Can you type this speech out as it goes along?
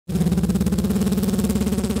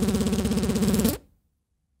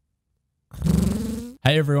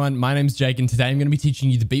Hey everyone, my name's Jake and today I'm going to be teaching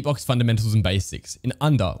you the beatbox fundamentals and basics in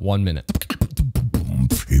under 1 minute.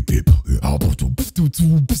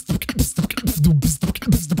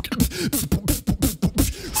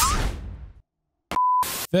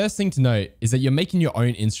 First thing to note is that you're making your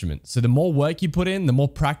own instrument. So the more work you put in, the more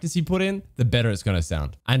practice you put in, the better it's going to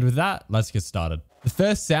sound. And with that, let's get started. The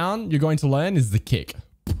first sound you're going to learn is the kick.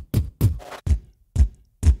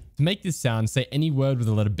 To make this sound, say any word with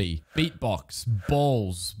the letter B. Beatbox,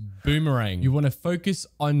 balls, boomerang. You want to focus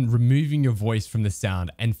on removing your voice from the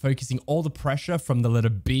sound and focusing all the pressure from the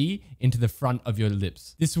letter B into the front of your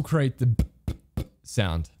lips. This will create the B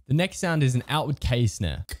sound. The next sound is an outward K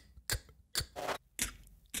snare.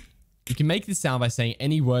 You can make this sound by saying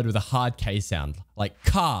any word with a hard K sound, like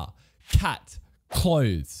car, cat,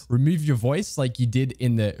 clothes. Remove your voice like you did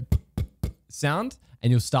in the sound, and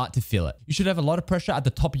you'll start to feel it. You should have a lot of pressure at the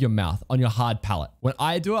top of your mouth on your hard palate. When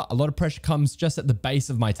I do it, a lot of pressure comes just at the base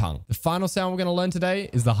of my tongue. The final sound we're going to learn today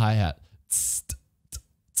is the hi-hat.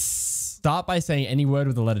 Start by saying any word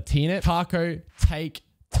with the letter T in it. Taco, take,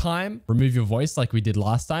 time. Remove your voice like we did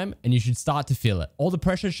last time, and you should start to feel it. All the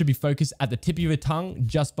pressure should be focused at the tip of your tongue,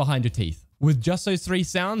 just behind your teeth. With just those 3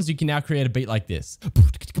 sounds, you can now create a beat like this.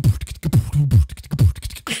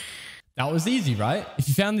 That was easy, right? If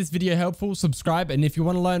you found this video helpful, subscribe. And if you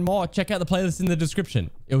want to learn more, check out the playlist in the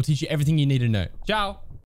description. It will teach you everything you need to know. Ciao.